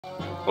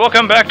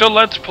Welcome back to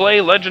Let's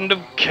Play Legend of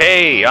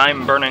K.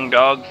 I'm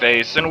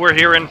BurningDogFace, and we're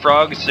here in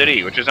Frog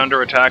City, which is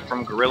under attack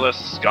from gorilla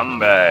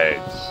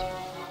scumbags.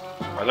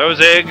 Are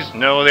those eggs?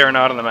 No, they are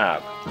not on the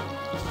map.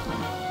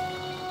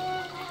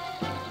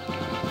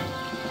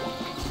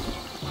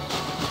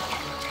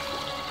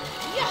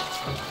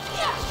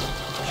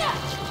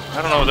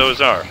 I don't know what those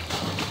are.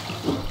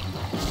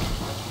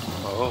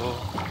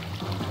 Oh.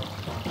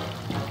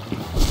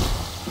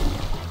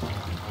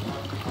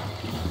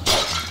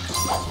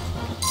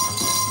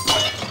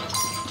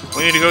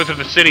 We need to go through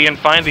the city and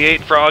find the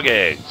 8 frog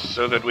eggs,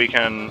 so that we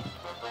can,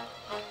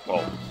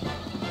 well,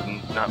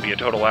 not be a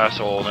total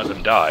asshole and let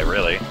them die,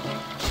 really.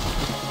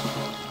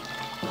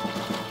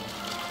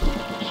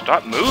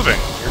 Stop moving!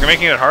 You're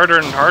making it harder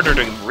and harder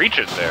to reach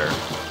it there.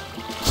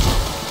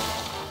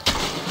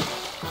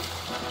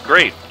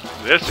 Great.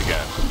 This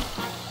again.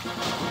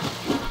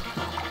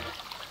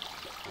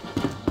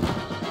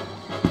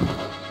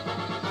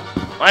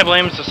 I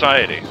blame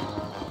society.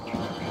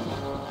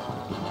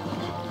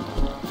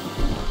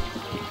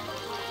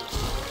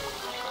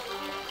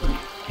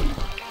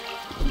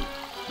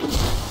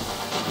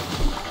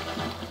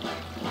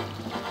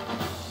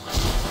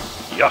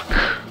 Yuck.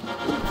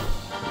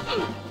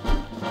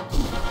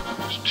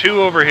 There's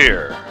 2 over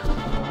here.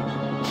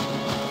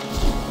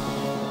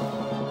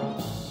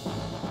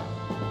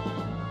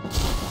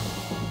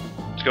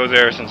 Let's go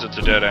there since it's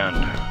a dead end.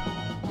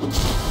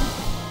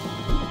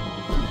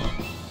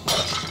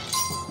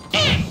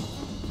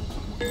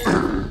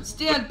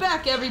 Stand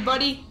back,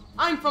 everybody!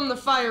 I'm from the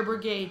fire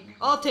brigade.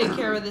 I'll take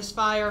care of this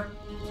fire.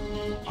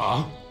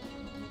 Huh?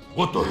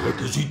 What the heck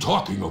is he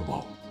talking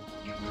about?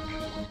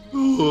 I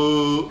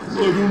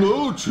don't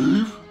know,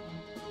 Chief.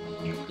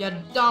 You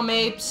dumb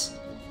apes.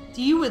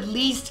 Do you at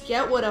least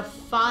get what a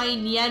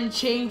fine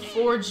Yanqing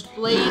forged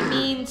blade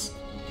means?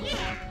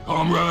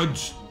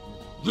 Comrades,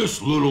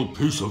 this little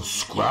piece of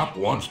scrap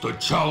wants to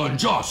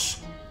challenge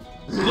us.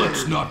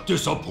 Let's not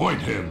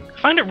disappoint him.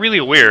 I find it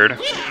really weird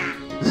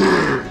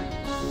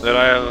that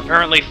I have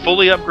apparently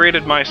fully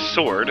upgraded my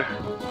sword,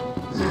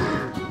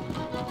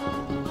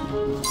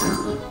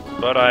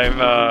 but I've,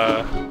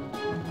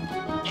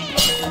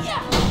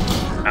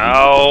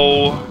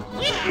 Ow!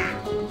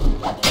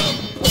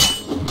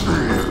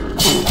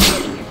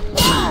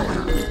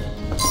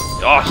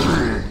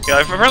 Awesome. Yeah,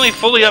 I've apparently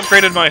fully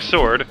upgraded my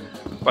sword,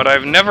 but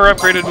I've never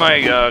upgraded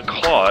my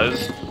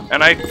claws,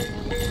 and I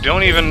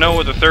don't even know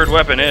what the 3rd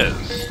weapon is.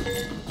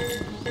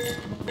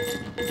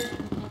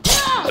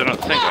 I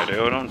don't think I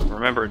do. I don't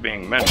remember it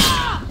being mentioned.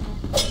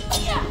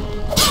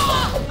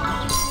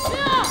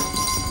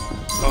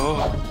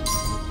 Oh.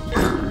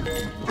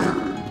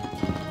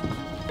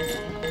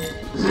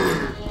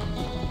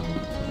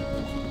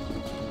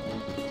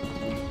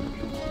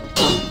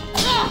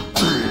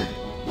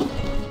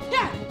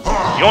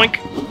 Yoink!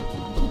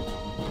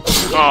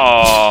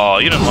 Oh,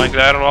 you didn't like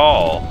that at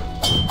all.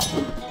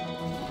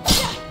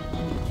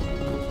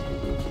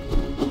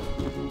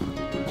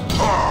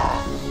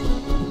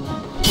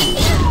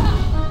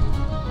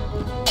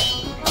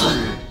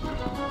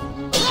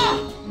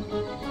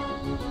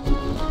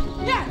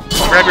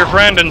 Grab your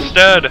friend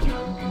instead.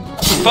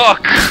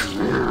 Fuck!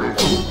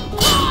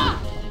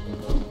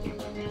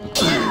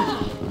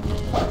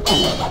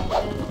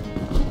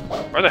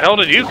 Where the hell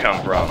did you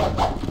come from?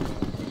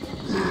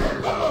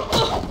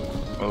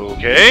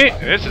 Okay,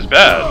 this is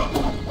bad.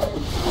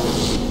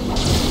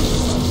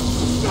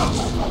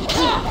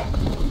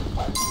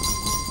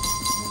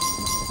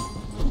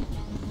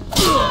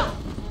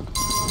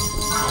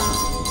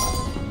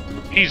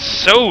 He's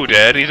so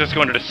dead, he's just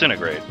going to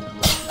disintegrate.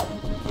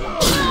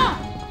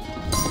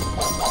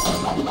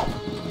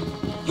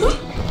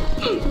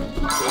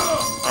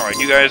 Alright,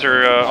 you guys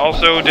are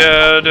also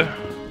dead.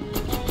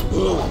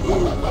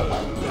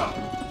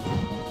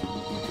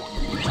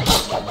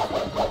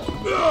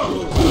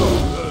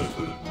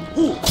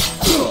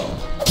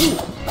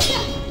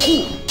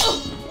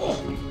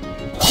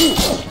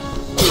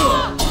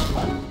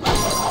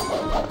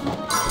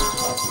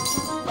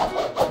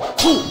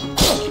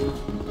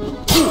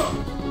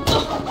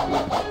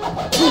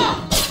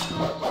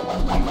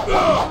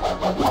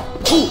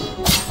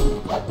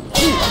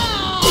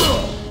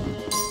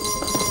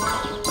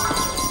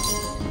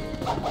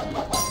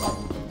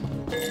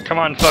 Come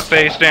on,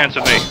 fuckface, dance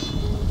with me.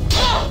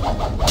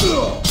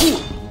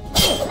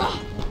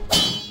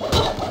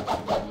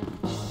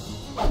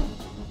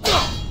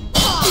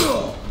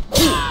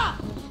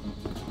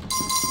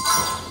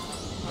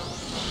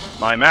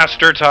 My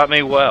master taught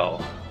me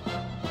well.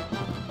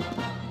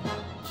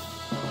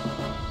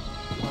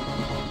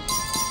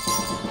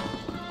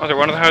 Oh,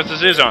 one of the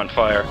houses is on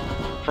fire.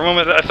 For a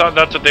moment, I thought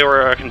that's what they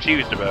were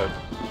confused about.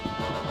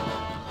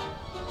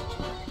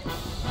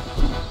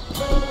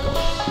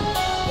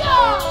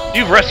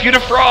 You've rescued a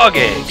frog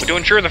egg! To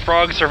ensure the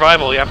frog's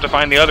survival, you have to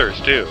find the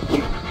others, too.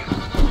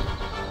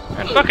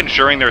 And fucking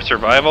ensuring their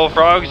survival,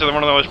 frogs are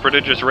one of the most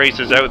prodigious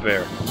races out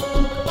there.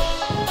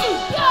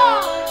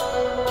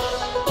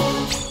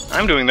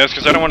 I'm doing this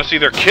because I don't want to see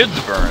their kids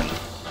burn.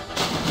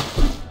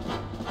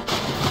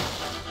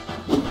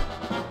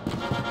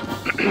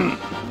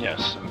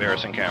 Yes,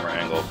 embarrassing camera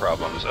angle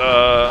problems.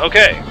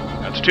 Okay.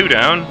 That's 2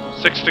 down,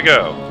 6 to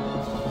go.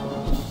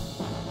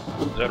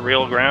 Is that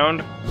real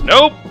ground?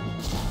 Nope!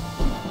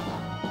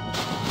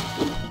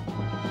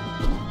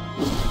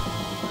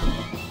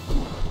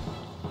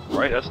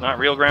 Right, that's not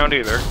real ground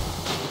either.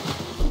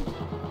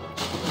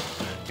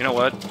 You know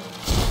what?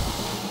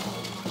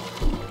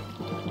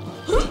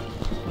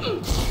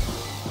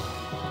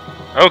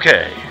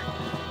 Okay.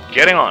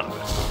 Getting on with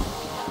it.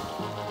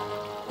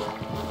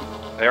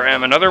 There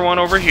am another one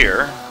over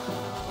here.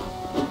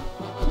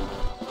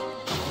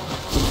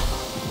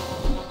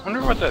 I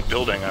wonder what that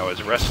building I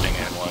was resting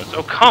in was.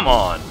 Oh, come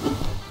on!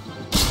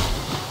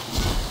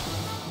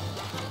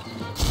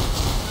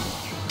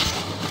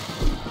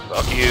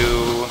 Fuck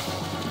you.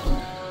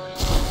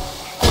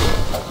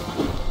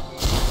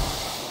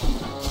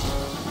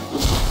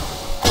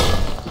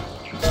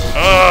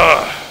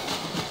 Ugh!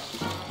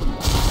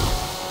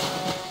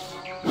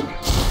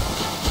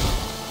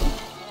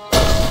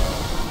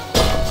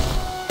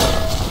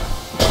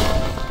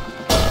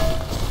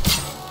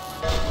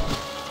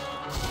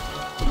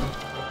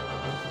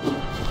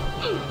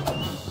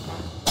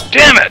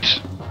 Damn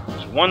it!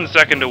 It's 1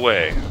 second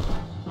away.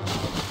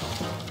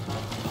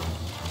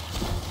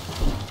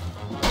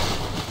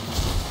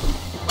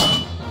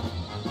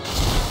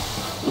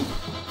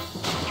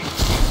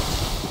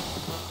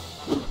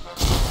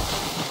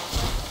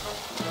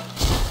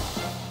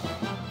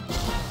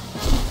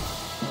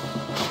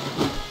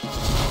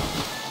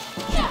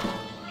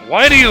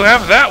 Why do you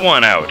have that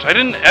one out? I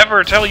didn't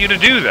ever tell you to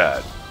do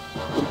that.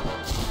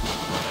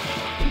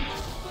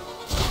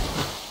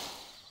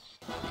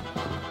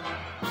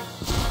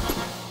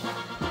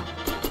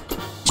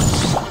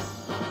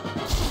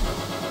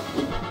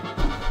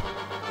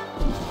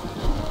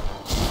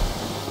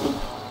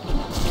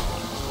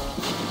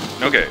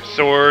 Okay,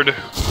 sword.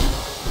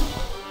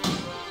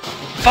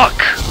 Fuck!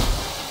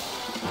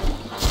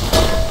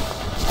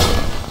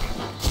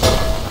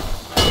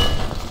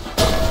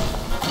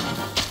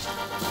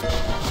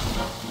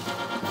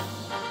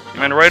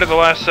 And right at the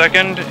last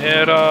second,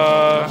 it,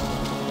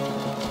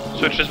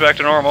 switches back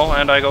to normal,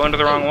 and I go into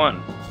the wrong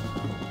one.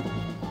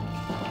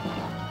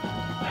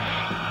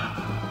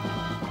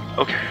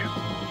 Okay.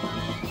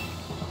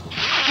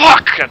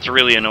 Fuck! That's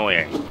really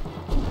annoying.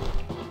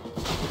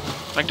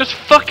 Like, just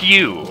fuck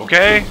you,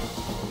 okay?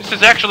 This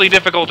is actually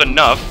difficult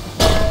enough.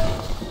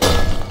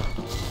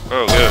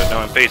 Oh, good. Now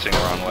I'm facing the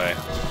wrong way.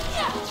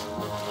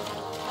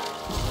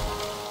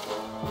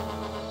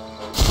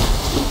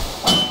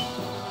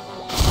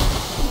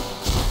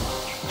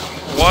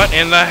 What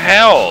in the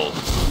hell?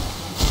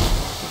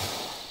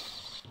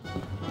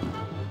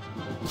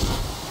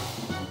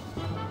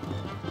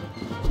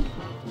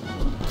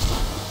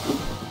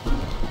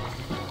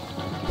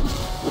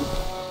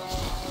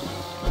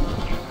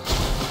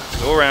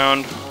 Go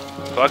around.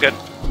 Fuck it.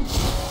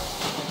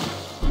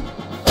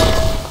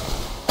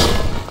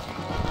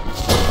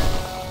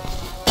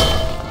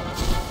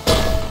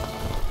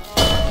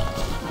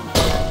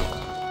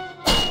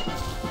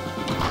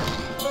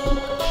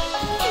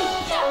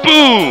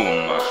 Boom!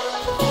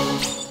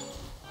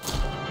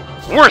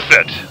 Worth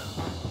it!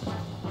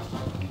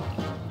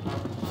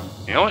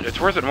 You know what? It's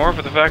worth it more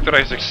for the fact that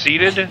I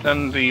succeeded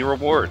than the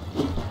reward.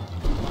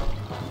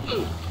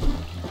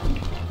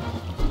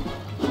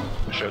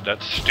 I showed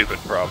that stupid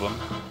problem.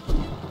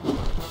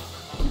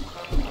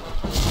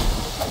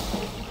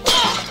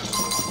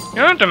 You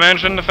know, not to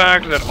mention the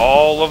fact that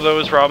all of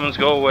those problems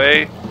go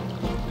away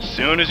as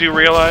soon as you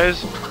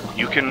realize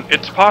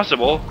it's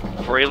possible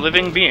for a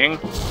living being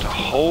to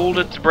hold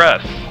its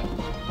breath.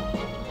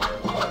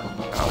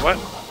 Oh, what?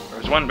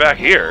 There's one back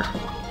here.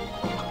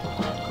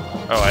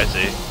 Oh, I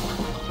see.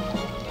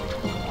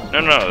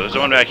 No, there's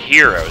one back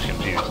here I was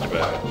confused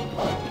about.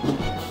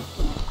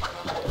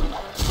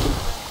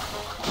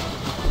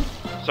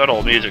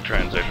 Subtle music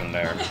transition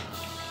there.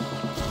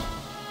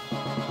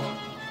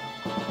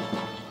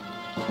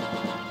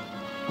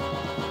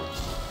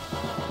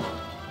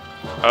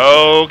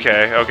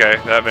 Okay,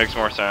 that makes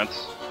more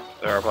sense.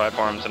 There are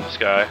platforms in the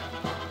sky.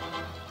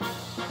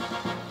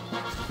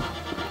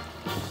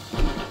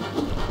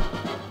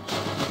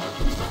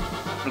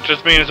 It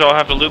just means I'll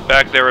have to loop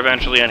back there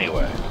eventually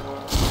anyway.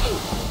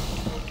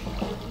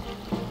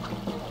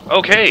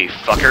 Okay,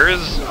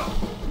 fuckers!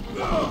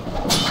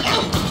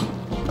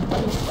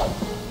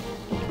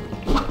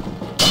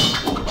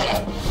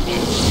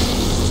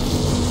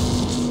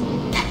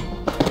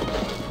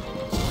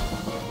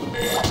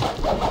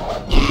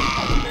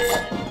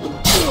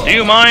 Do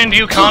you mind,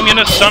 you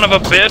communist son of a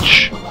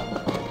bitch?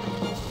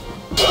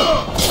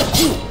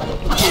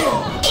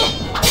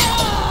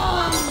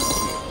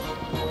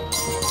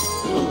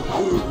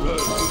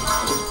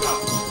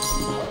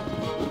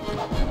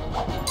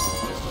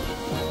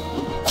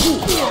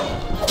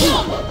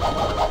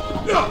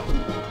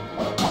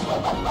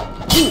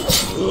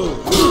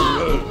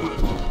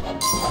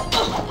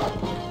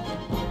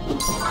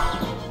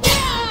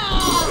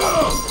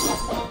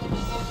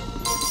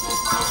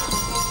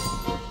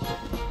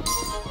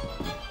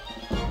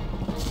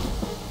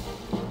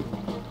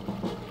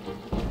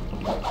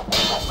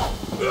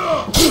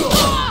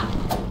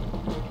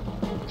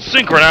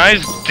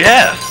 Synchronized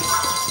death!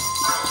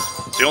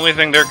 It's the only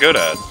thing they're good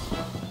at.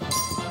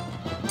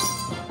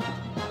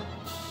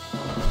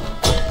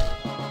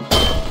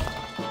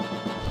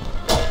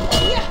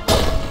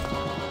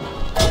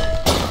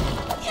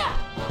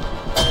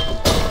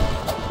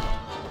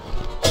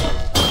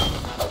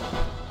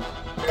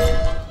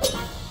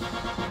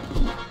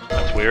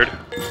 That's weird.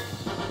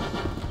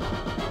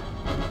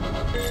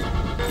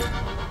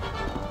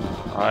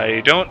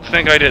 I don't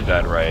think I did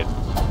that right.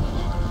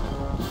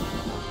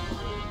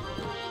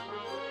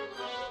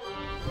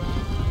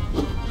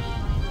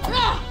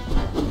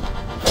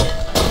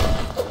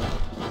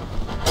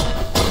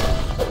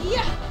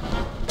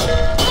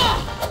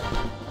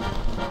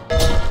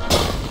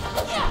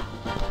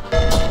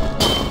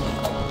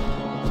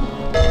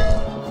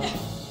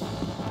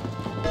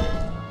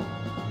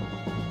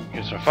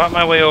 Okay, so I fought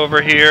my way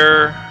over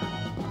here.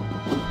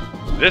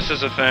 This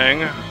is a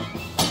thing.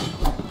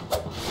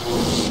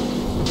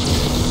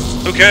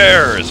 Who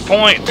cares?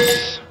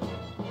 Points!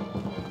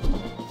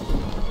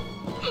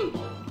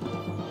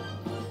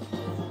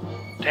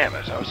 Damn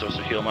it, I was supposed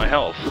to heal my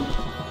health.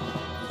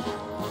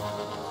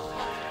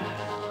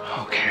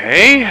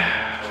 Okay.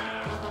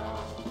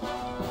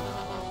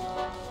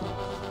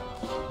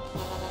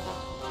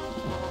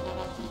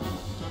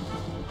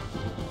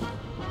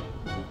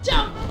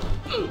 Jump!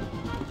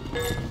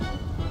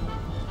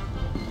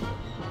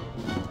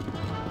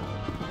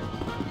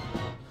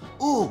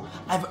 Ooh,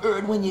 I've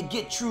heard when you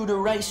get through the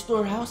rice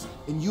storehouse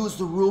and use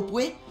the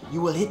ropeway,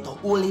 you will hit the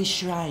holy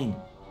shrine.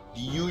 The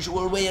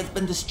usual way has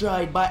been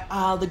destroyed by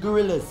all the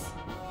gorillas.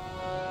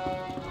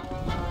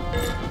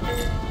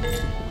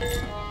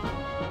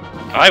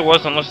 I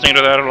wasn't listening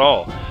to that at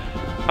all.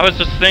 I was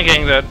just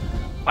thinking that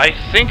I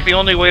think the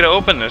only way to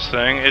open this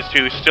thing is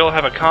to still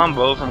have a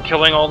combo from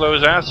killing all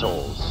those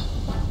assholes.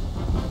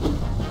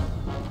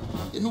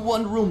 In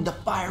one room, the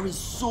fire is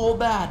so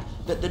bad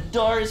that the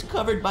door is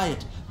covered by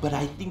it, but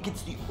I think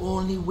it's the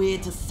only way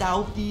to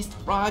Southeast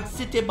Frog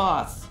City,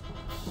 boss.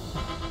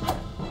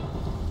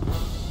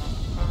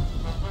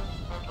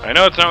 I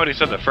know it's not what he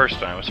said the first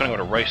time. It was something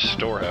about a rice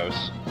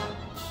storehouse.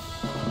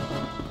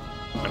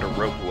 And a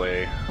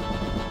ropeway.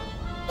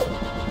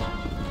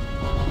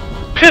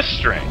 Piss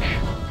drink!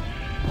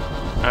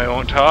 I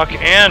won't talk,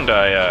 and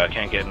I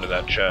can't get into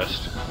that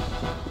chest.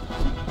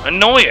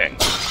 Annoying!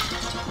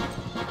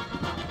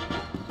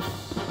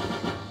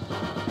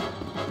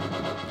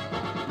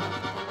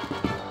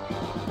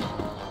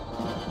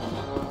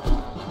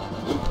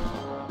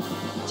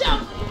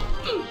 Jump!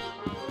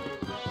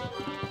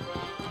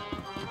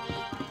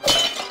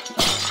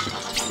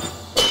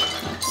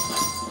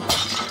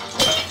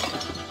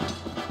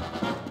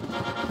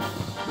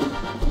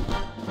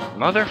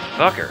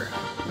 Motherfucker.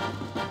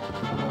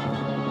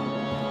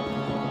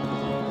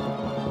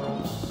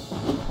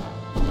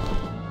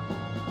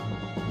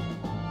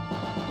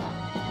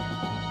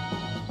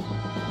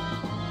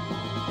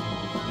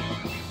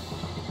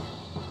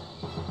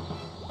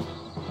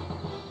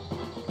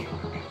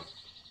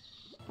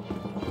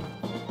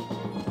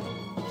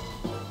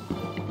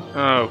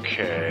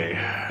 Okay.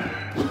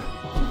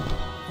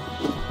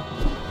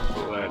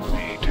 Let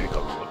me take a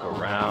look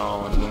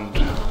around.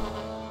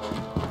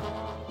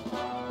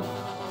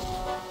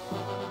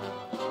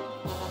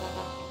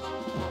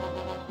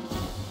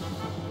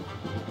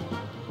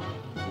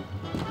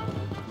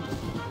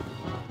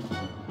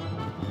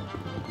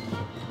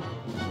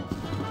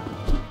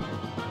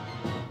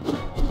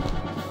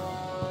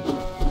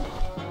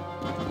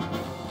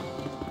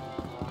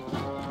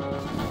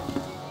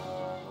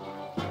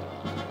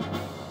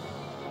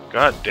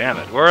 God damn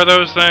it. Where are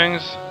those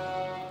things?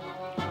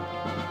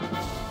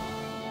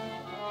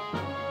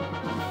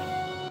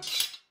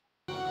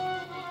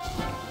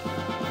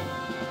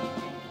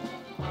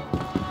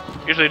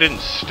 Usually didn't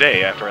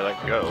stay after I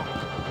let go.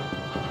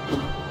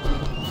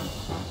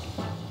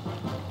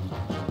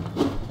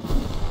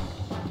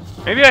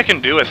 Maybe I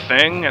can do a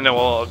thing and then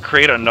we'll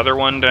create another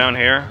one down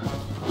here.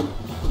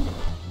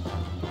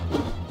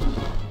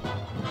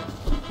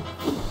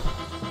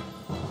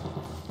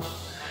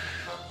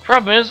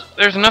 Problem is,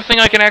 there's nothing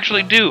I can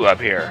actually do up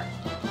here.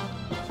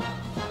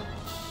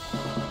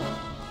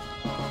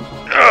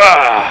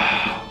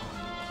 Ugh.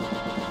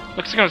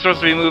 Looks like I'm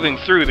supposed to be moving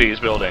through these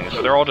buildings,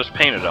 but they're all just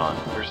painted on.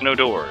 There's no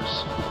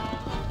doors.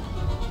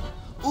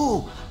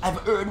 Ooh, I've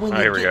heard when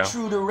you get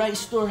through the rice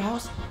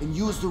storehouse and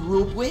use the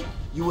ropeway,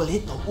 you will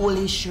hit the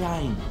holy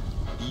shrine.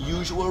 The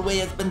usual way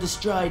has been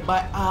destroyed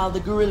by all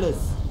the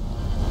gorillas.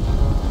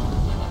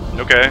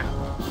 Okay.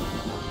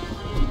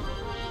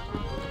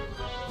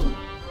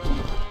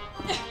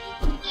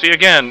 See,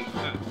 again,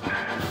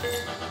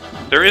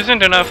 there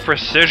isn't enough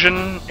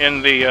precision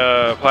in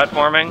the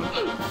platforming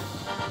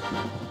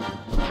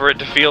for it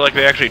to feel like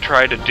they actually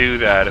tried to do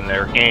that in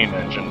their game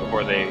engine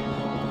before they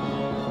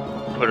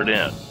put it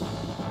in.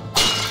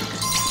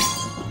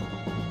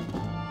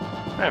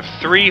 I have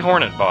 3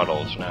 Hornet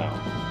bottles now.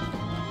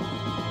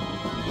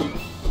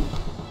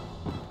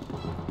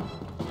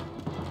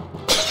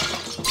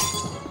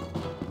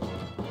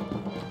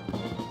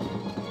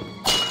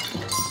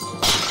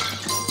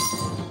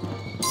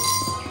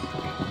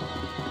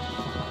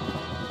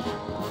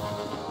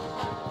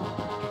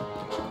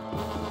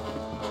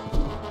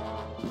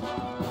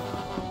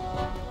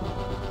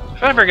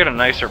 if I ever get a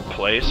nicer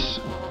place,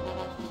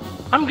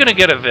 I'm gonna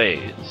get a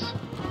vase.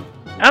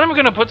 And I'm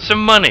gonna put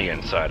some money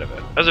inside of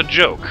it, as a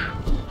joke.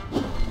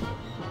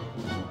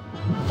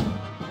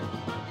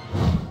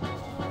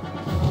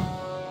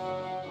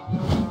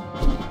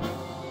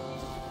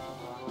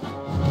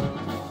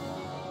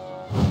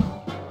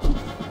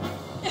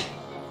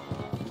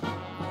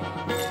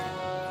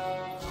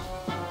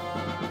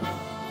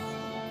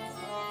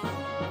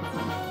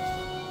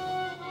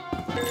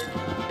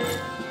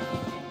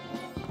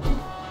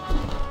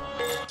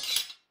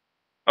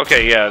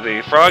 Okay, yeah,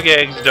 the frog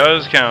eggs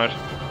does count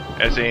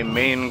as a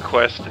main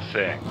quest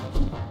thing.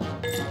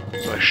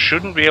 So I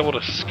shouldn't be able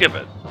to skip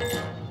it.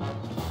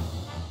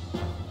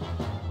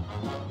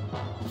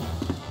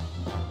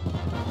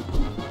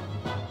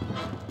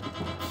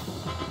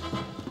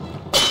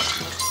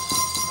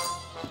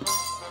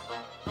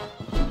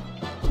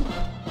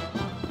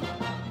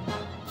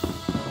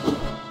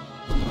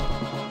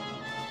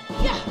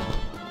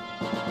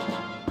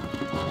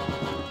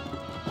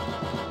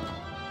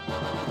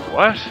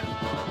 What?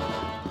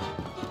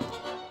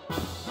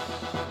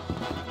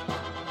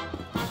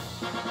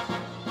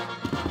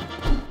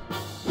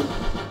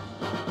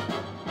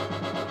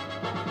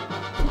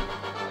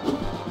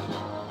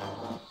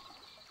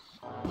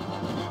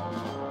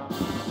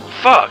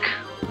 Fuck!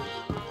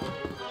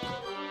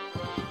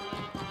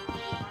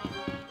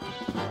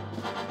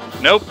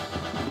 Nope.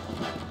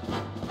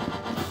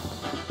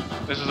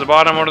 This is the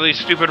bottom of one of these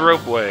stupid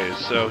ropeways,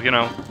 so, you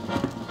know.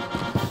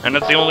 And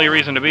that's the only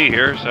reason to be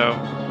here, so...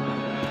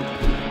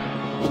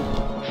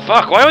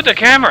 Fuck, why would the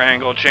camera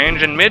angle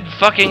change in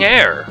mid-fucking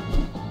air?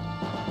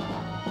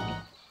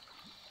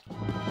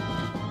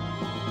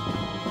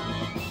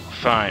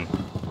 Fine.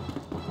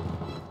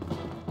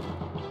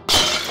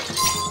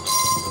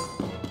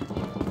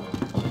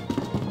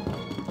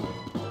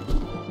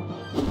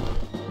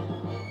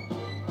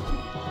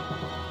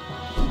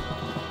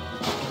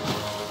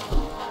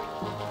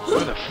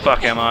 Where the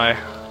fuck am I?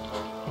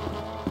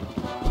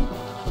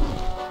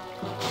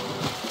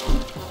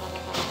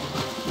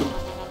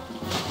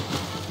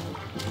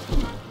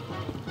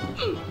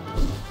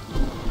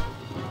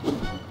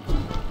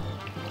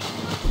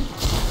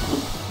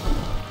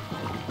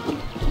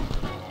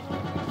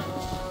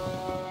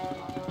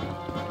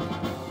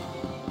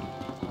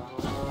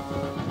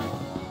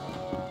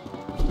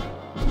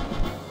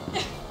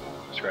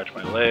 Scratch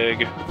my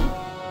leg.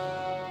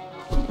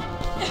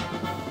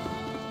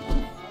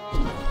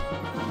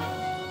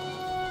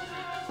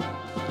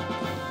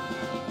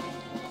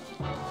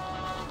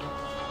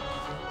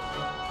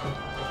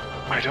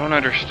 I don't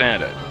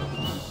understand it.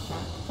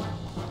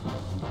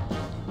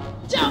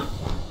 Jump!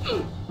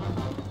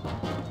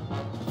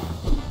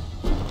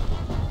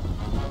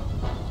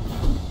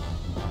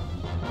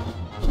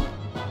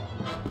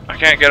 I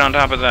can't get on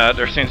top of that.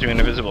 There seems to be an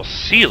invisible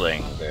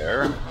ceiling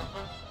there.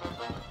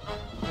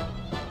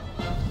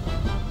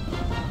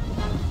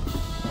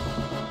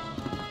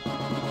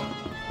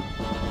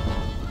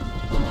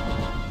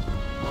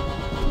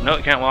 No,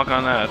 you can't walk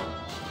on that.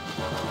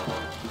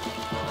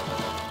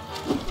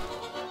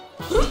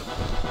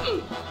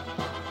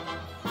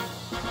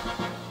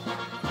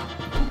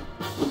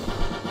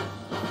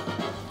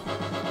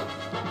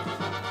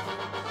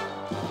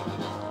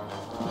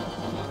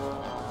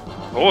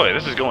 Boy,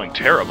 this is going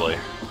terribly. I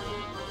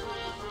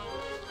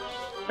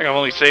think I've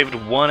only saved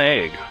one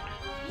egg.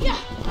 Yeah.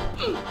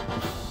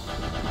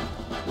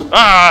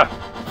 Ah!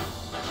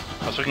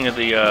 I was looking at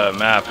the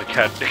map to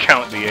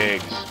count the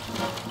eggs,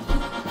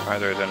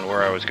 rather than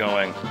where I was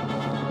going.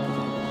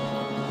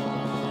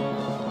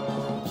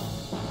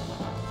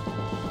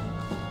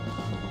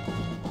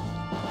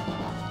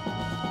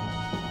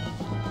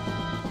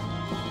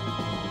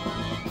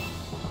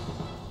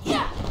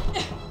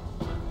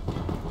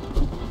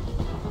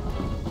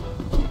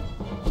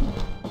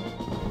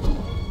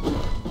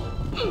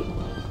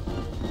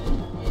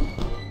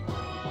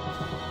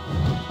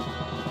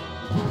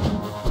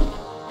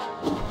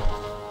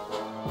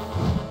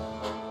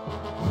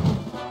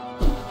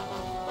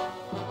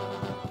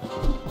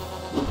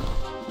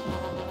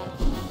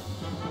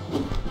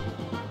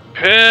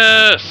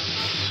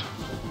 Piss!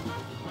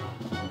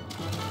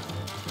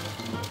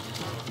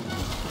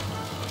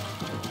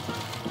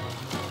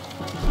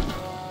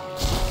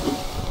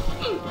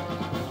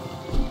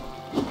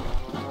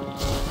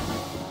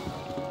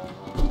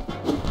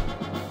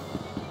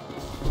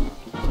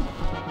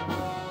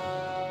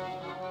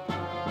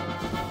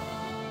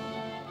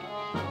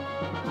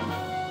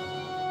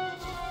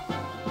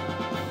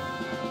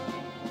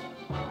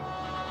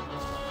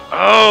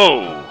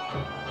 Oh!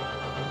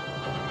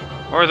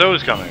 Where are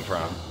those coming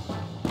from?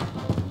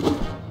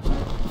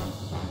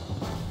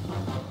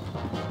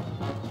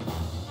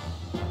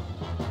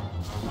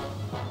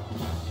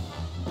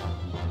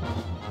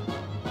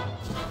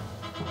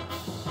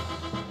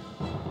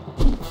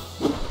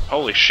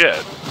 Holy shit.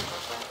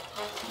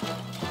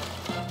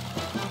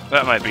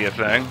 That might be a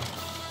thing.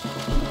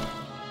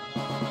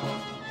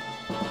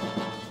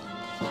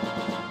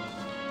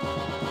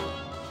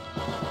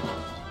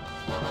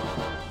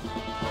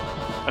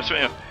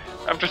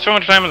 After so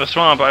much time in the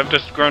swamp, I've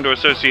just grown to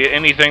associate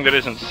anything that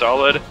isn't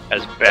solid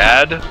as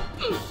bad.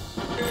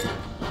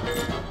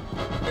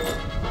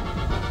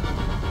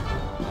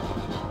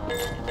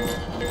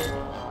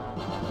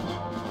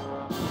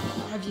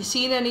 Have you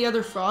seen any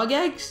other frog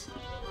eggs?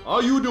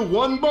 Are you the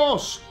one,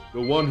 boss?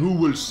 The one who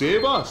will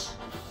save us?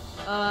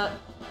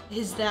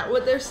 Is that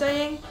what they're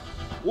saying?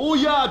 Oh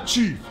yeah,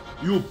 Chief.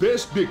 You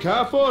best be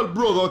careful,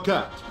 Brother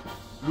Cat.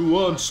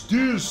 Luan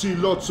still see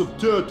lots of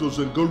turtles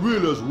and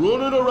gorillas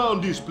running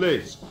around this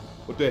place.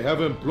 But they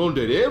haven't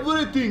plundered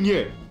everything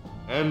yet.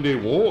 And they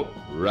won't,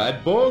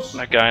 right, boss?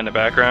 That guy in the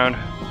background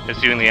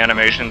is doing the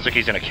animations like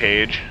he's in a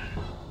cage.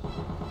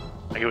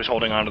 Like he was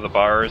holding onto the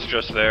bars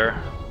just there.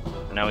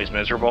 And now he's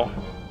miserable.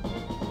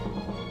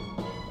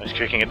 He's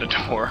kicking at the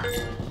door.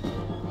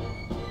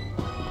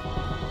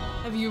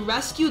 Have you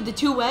rescued the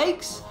 2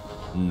 eggs?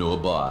 No,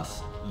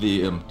 boss.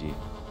 They empty.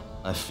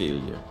 A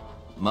failure.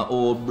 My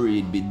old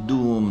breed be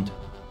doomed.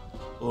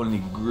 Only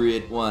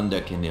Great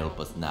Wonder can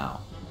help us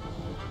now.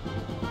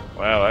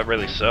 Wow, that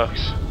really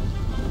sucks.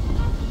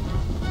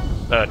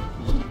 That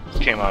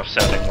came off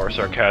sounding more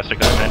sarcastic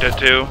than I meant it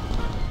to.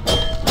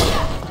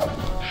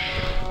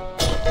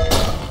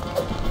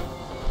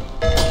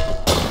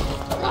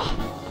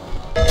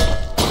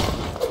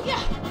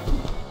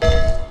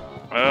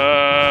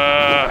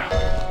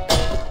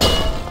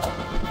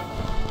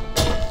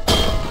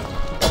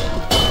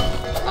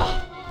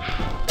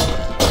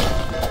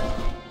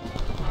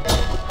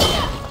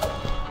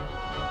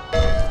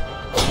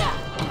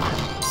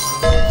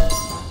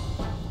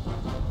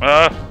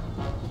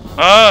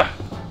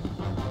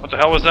 What the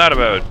hell was that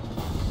about?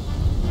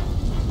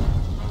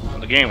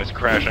 The game is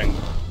crashing.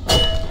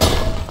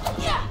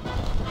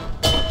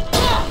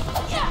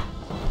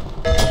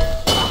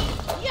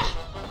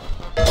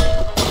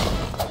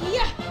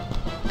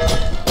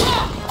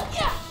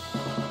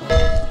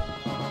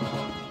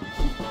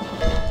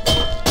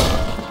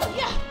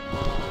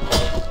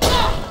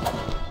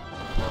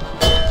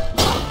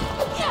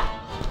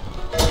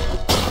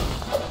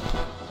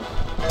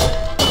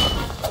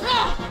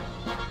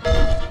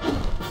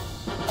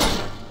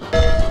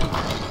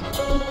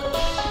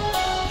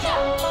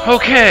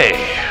 Okay.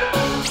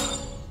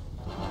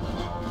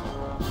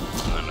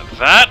 None of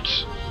that.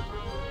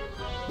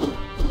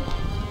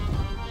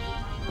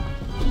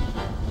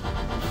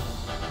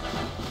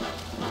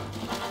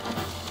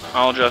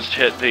 I'll just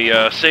hit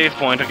the save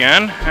point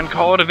again and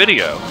call it a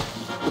video.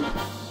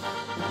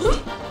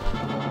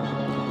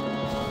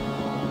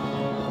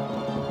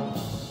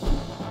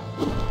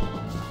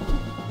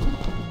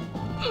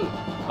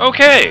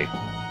 Okay.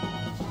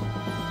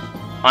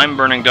 I'm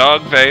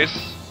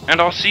BurningDogFace. And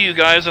I'll see you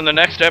guys in the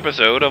next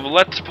episode of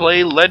Let's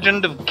Play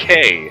Legend of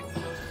K,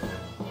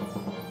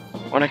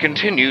 when I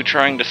continue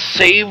trying to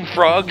save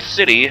Frog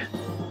City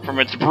from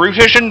its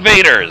brutish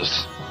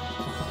invaders.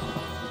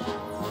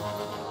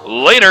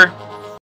 Later!